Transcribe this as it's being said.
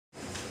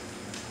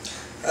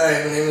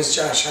Hi, my name is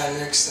Josh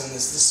Heinrichs, and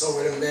this is the Soul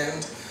Riddim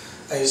band.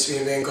 I used to be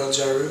in a band called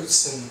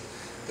Roots, and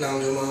now I'm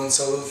doing my own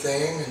solo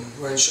thing, and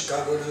we're in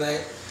Chicago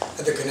tonight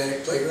at the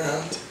Kinetic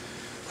playground.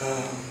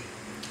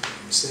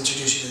 Just to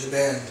introduce you to the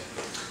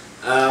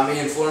band. Me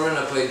and Foreman,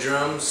 I play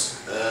drums.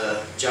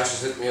 Josh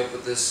has hooked me up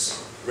with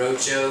this road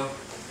show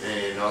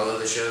and all the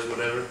other shows,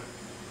 whatever,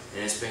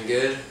 and it's been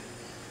good.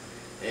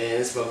 And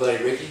it's my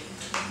buddy Ricky.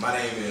 My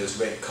name is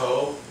Rick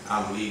Cole.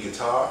 I'm lead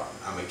guitar.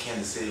 I'm a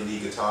Kansas City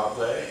lead guitar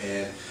player,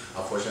 and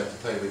I'm fortunate to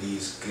play with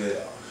these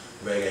good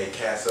reggae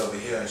cats over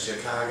here in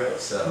Chicago,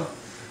 so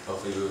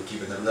hopefully we're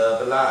keeping the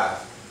love alive.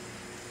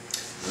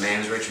 My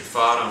name's Richard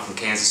Fott. I'm from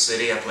Kansas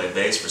City. I play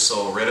bass for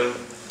Soul Riddim.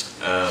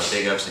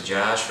 Big ups to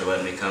Josh for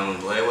letting me come and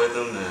play with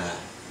him.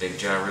 Big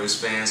Roots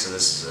fan, so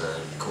this is a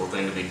cool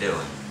thing to be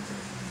doing.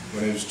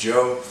 My name's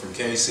Joe from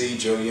Tennessee,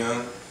 Joe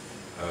Young.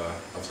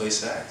 I play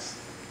sax.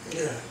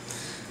 Yeah.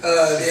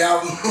 The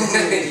album.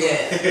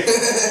 Yeah.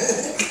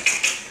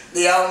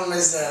 The album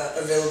is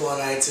available on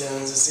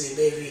iTunes, a CD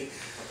Baby.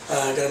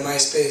 Got a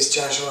MySpace,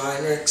 Joshua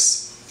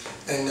Heinrichs,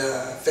 and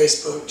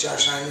Facebook,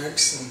 Josh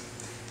Heinrichs, and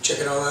check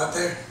it all out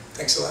there.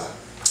 Thanks a lot.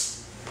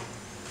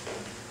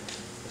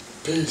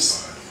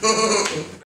 Peace.